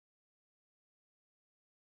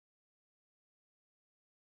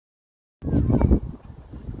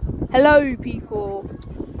Hello people,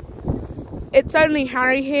 it's only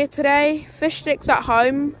Harry here today. Fishstick's at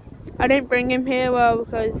home. I didn't bring him here, well,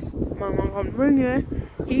 because my mum can't bring him.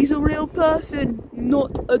 He's a real person,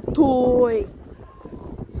 not a toy.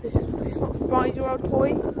 It's not a 5-year-old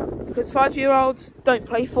toy, because 5-year-olds don't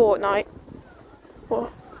play Fortnite. Or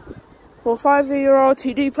 5-year-olds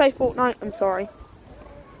who do play Fortnite, I'm sorry.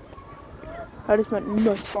 I just meant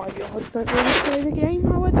most 5-year-olds don't really play the game,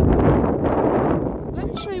 however. Let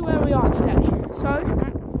me show you where we are today. So,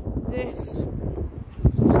 at this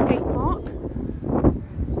skate park.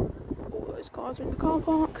 All those cars are in the car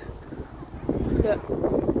park. Look.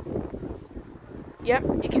 Yep,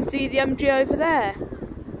 you can see the MG over there.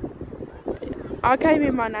 I came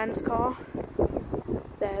in my nan's car.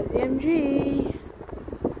 There's the MG.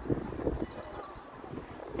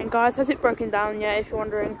 And guys, has it broken down yet, if you're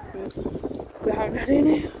wondering? We haven't had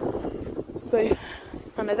any. But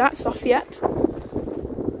none of that stuff yet.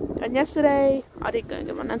 And yesterday, I didn't go and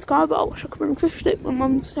get my nan's car, but I wish I could bring Fishstick. My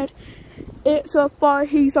mum said, he's a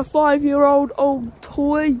 5-year-old old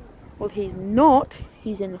toy. Well, he's not.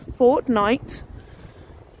 He's in Fortnite.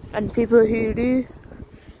 And people who do.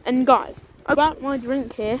 And guys, about my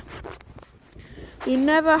drink here. You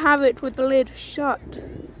never have it with the lid shut.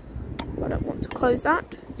 I don't want to close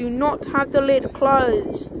that. Do not have the lid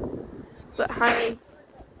closed. But Harry,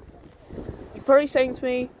 you're probably saying to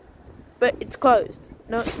me, but it's closed.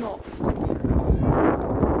 No, it's not.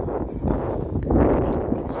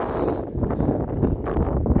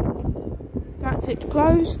 That's it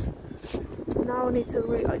closed. Now I need to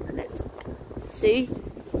reopen it. See?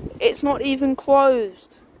 It's not even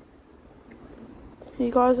closed.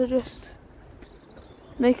 You guys are just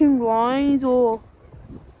making lines or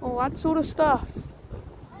all that sort of stuff.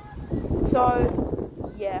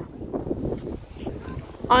 So, yeah.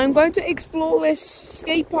 I'm going to explore this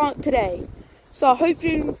skate park today. So I hope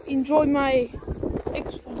you enjoy my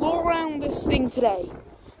explore around this thing today.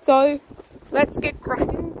 So let's get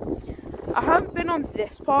cracking. I haven't been on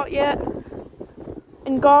this part yet.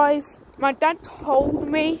 And guys, my dad told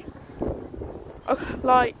me,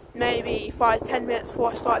 like maybe 5-10 minutes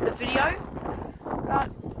before I started the video, that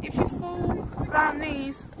if you fall down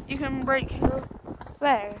these, you can break your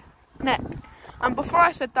neck. And before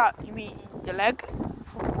I said that, you mean your leg?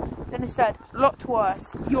 Then he said, a lot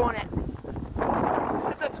worse, your neck. I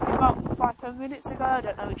said that to me about 5-10 minutes ago, I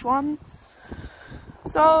don't know which one.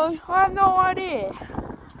 So, I have no idea.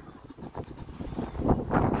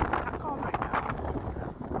 That car right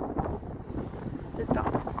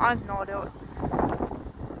now. I have no idea.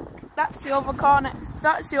 That's the other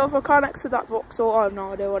car next to that Vauxhall. I have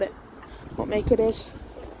no idea what make it is.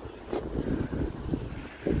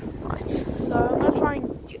 Right, so I'm gonna try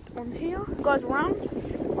and get on here. Guys around.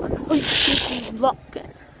 And hope this is lucky.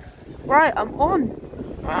 Right, I'm on.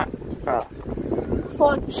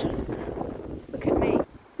 Fudge. Look at me.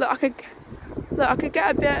 Look, I could get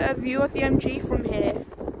a better view of the MG from here.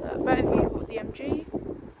 A better view of the MG.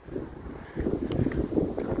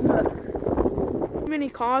 Look. Many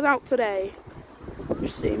cars out today.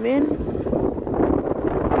 Just zoom in.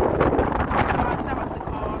 Guys, that was the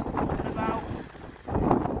car I was talking about.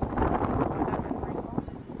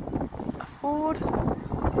 A Ford.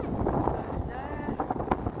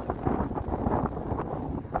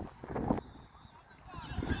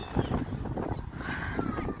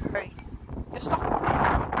 Right?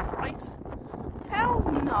 Hell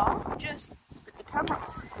no! Just with the camera.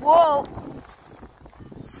 Whoa!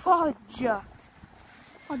 Fudge!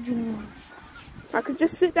 I could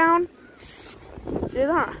just sit down, do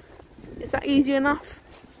that. Is that easy enough?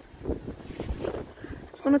 I'm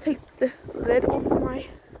gonna take the lid off my.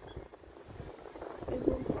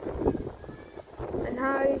 And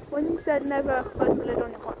Harry, when you said never close the lid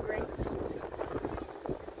on your hot drinks.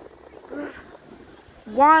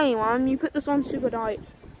 Why, man? You put this on super tight.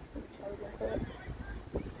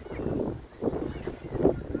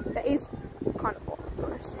 That is kind of hot, to be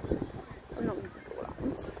honest. I'm not going to think what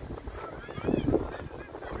happens.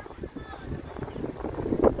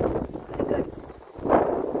 Okay, good.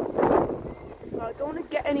 So I don't want to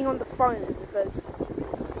get any on the phone because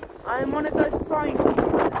I'm one of those phone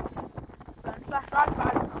YouTubers. And slash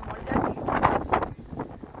iPad, I'm one of them YouTubers.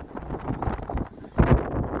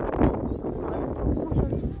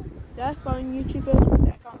 They're phone YouTubers with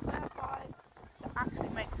their accounts verified to actually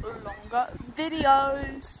make longer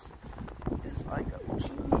videos. Just like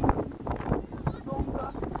watching longer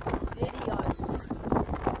videos.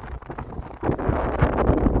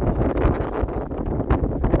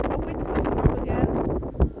 Oh, it's up again.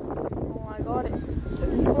 Oh my god, it took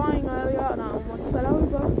me flying earlier and I almost fell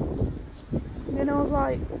over. And then I was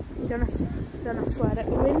like you don't have to sweat at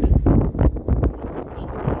the wind.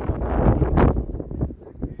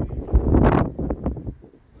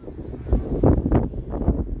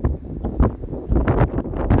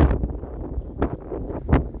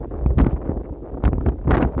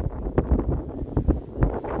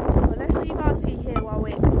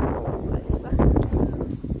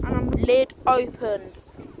 Lid open.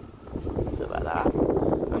 Sorry about that.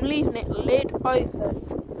 I'm leaving it lid open.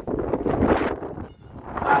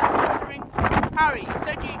 Guys, wondering, Harry, you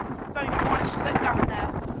said you don't want to slip down there.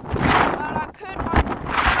 Well, I could like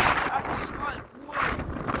as a slight warning.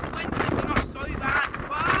 The wind's picking up so bad.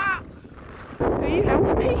 What? Can you help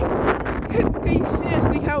me? Can you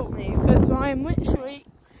seriously help me? Because I'm literally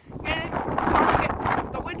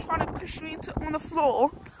the wind trying to push me on the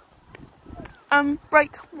floor and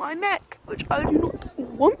break my neck, which I do not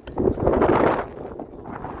want. I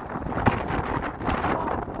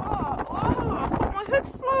thought my hood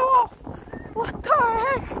flew off. What the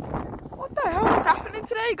heck? What the hell is happening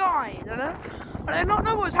today, guys? I do not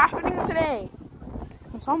know what's happening today.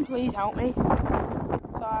 Can someone please help me?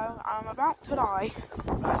 So, I'm about to die.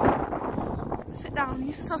 Sit down,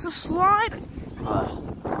 use this as a slide.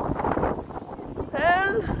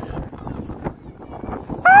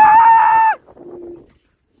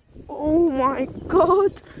 Oh my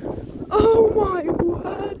god! Oh my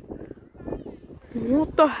word!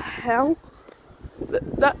 What the hell?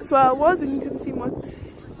 That's where I was, and you can see my teeth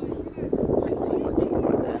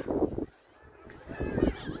right there.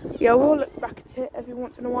 Yeah, we'll look back at it every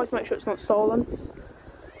once in a while to make sure it's not stolen,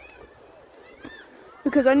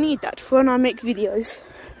 because I need that for when I make videos.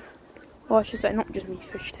 Well, I should say not just me,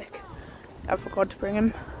 Fish Stick. I forgot to bring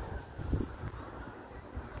him.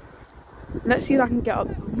 Let's see if I can get up.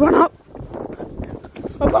 Run up!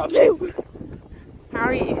 I've got a view!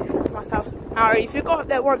 Harry, myself. Harry, if you got up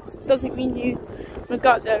there once, doesn't mean you will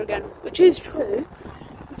go up there again. Which is true.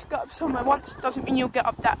 If you got up somewhere once, doesn't mean you'll get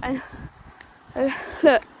up that end.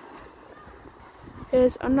 Look.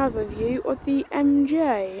 Here's another view of the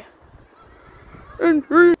MJ.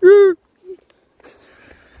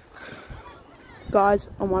 Guys,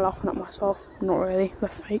 am I laughing at myself? Not really,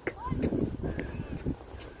 that's fake.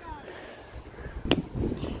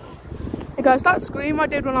 Hey guys, that scream I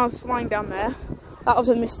did when I was flying down there, that was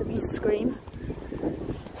a Mr. Beast scream.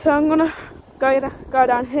 So I'm gonna go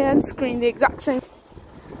down here and scream the exact same.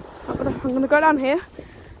 I'm gonna go down here,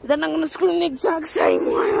 then I'm gonna scream the exact same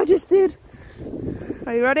way I just did.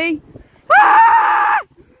 Are you ready? Ah!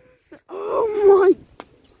 Oh my!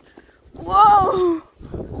 Whoa!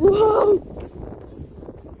 Whoa!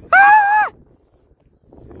 Ah!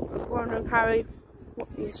 I was wondering, Harry, what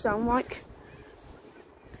do you sound like?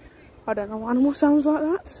 I don't know what animal sounds like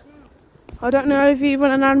that. I don't know if even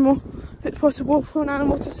an animal, if it's possible for an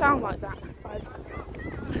animal to sound like that.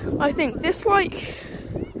 I think this like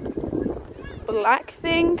black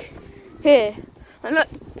thing here, and look,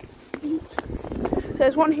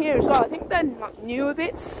 there's one here as well. I think they're like newer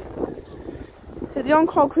bits. So the on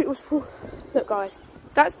concrete was full. Look guys,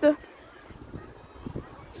 that's the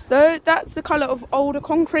colour of older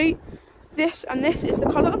concrete. This and this is the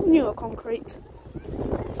colour of newer concrete.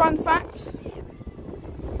 Fun fact.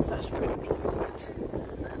 That's pretty much fun fact.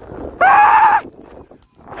 Ah!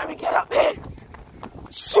 Let me get up here.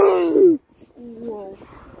 Shoo! Whoa.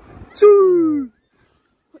 Shoo!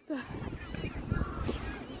 What the?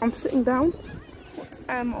 I'm sitting down. What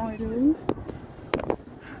am I doing?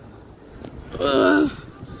 I'm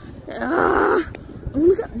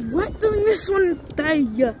gonna get wet doing this one day.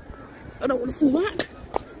 I don't want to fall back.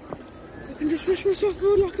 So I can just push myself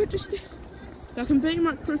forward like I just did. I can pretty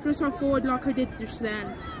much push myself forward like I did just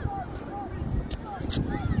then.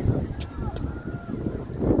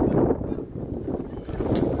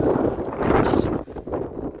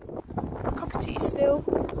 Cup of tea still.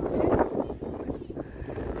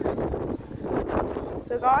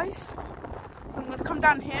 So guys, I'm going to come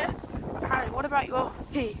down here. Harry, what about your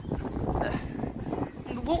pee? I'm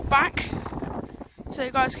going to walk back so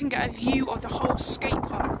you guys can get a view of the whole skate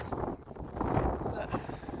park.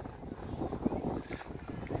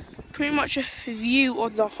 Pretty much a view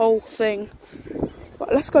of the whole thing.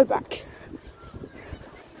 But let's go back.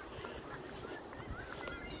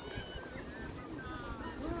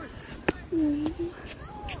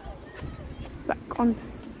 Back on.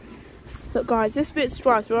 Look guys, this bit's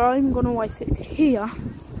dry, so I'm gonna waste it here.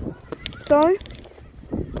 So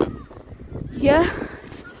yeah,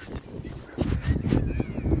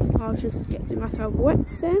 I'll just get myself wet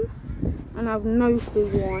then, and I have no clue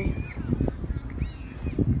why.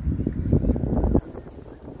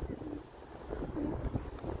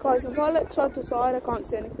 Guys, if I look side to side, I can't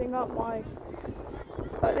see anything up my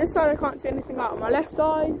Like this side I can't see anything out of my left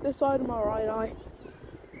eye, this side of my right eye.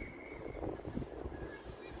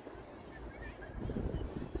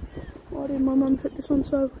 Why did my mum put this on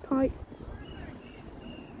so tight?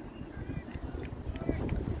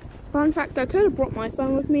 Fun fact, I could have brought my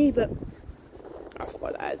phone with me, but I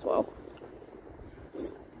forgot that as well.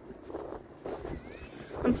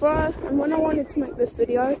 And when I wanted to make this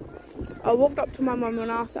video, I walked up to my mum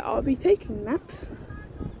and asked that I'll be taking that.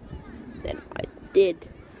 Then I did.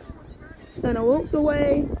 Then I walked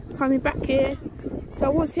away, coming back here. So I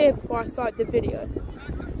was here before I started the video.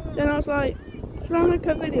 Then I was like, should I make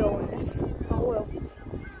a video on this? I will.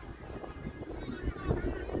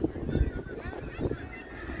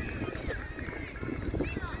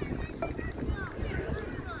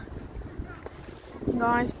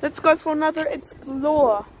 Guys, let's go for another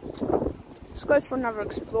explore. Let's go for another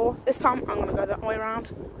explore. This time I'm gonna go that way around.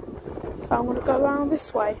 So I'm gonna go around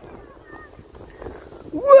this way.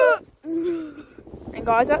 Whoa! And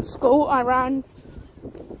guys, at school I ran.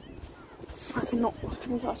 I cannot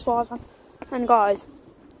go as far as I. And guys,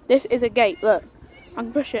 this is a gate. Look, I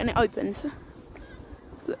can push it and it opens.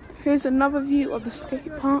 Look, here's another view of the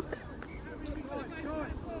skate park.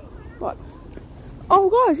 What? Oh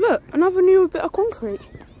guys, look, another new bit of concrete.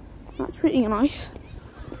 That's pretty nice.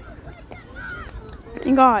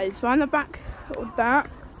 And guys, around the back of that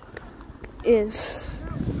is,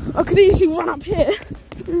 I could easily run up here.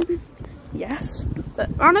 Yes, but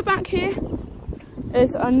around the back here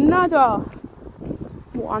is another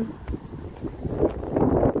one.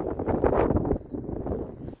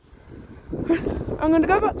 I'm going to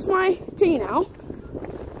go back to my tea now.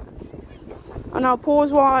 And I'll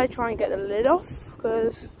pause while I try and get the lid off.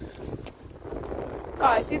 Because,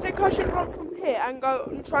 guys, do you think I should run from here and go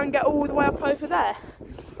and try and get all the way up over there?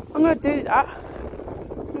 I'm going to do that.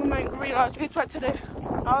 I'm going to make me realise me trying to do.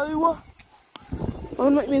 No. I'm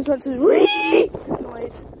going to make me trying to do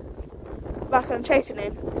noise. Like I'm chasing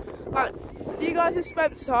him. Like, you guys are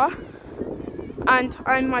Spencer. And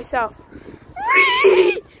I'm myself.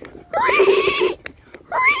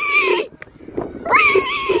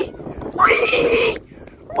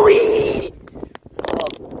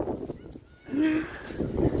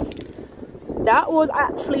 That was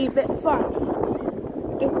actually a bit fun.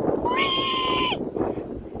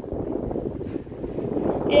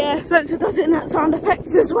 Yeah, Spencer does it in that sound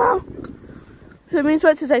effects as well. So me and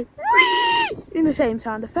Spencer say in the same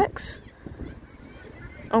sound effects.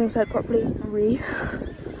 I'm gonna say it properly,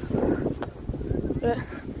 but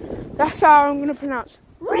that's how I'm gonna pronounce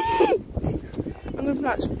I'm gonna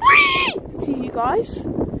pronounce to you guys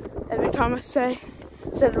every time I say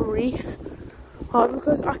a re.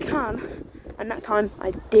 Because I can. And that time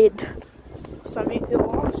I did. So many people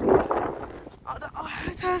are asking, oh, the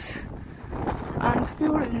editors. And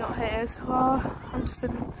people are not here as well.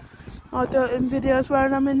 I'll do it in videos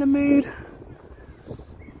where I'm in the mood.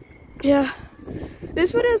 Yeah.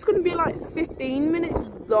 This video is going to be like 15 minutes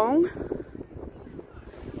long.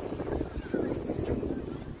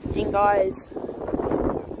 And guys,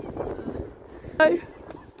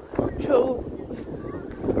 which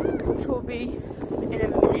will be in a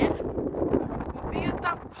minute. We'll be at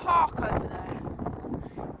that park over there.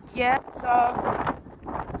 Yeah, so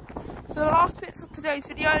for the last bits of today's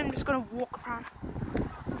video, I'm just going to walk around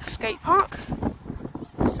the skate park.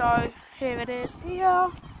 So here it is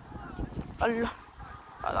here.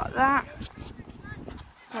 Like that.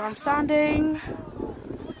 Where I'm standing.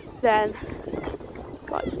 Then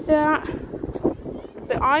like that. The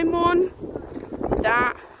bit I'm on.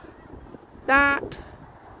 That.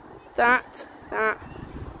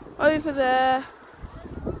 Over there.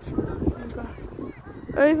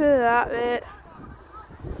 Over that bit.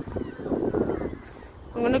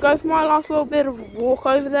 I'm gonna go for my last little bit of a walk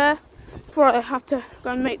over there before I have to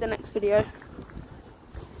go and make the next video.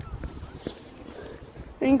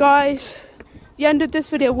 And guys, the end of this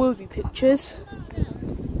video will be pictures.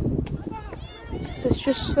 It's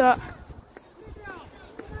just that.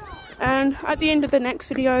 And at the end of the next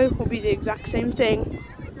video will be the exact same thing.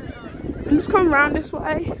 I'm just coming around this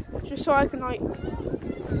way, just so I can like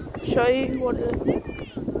show you what it is.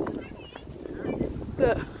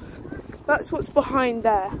 But that's what's behind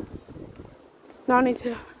there. Now I need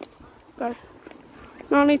to go.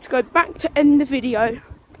 Now I need to go back to end the video.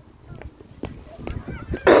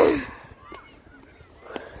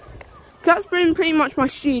 That's been pretty much my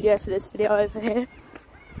studio for this video over here.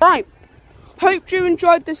 Right, hope you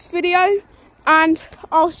enjoyed this video, and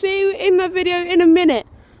I'll see you in the video in a minute.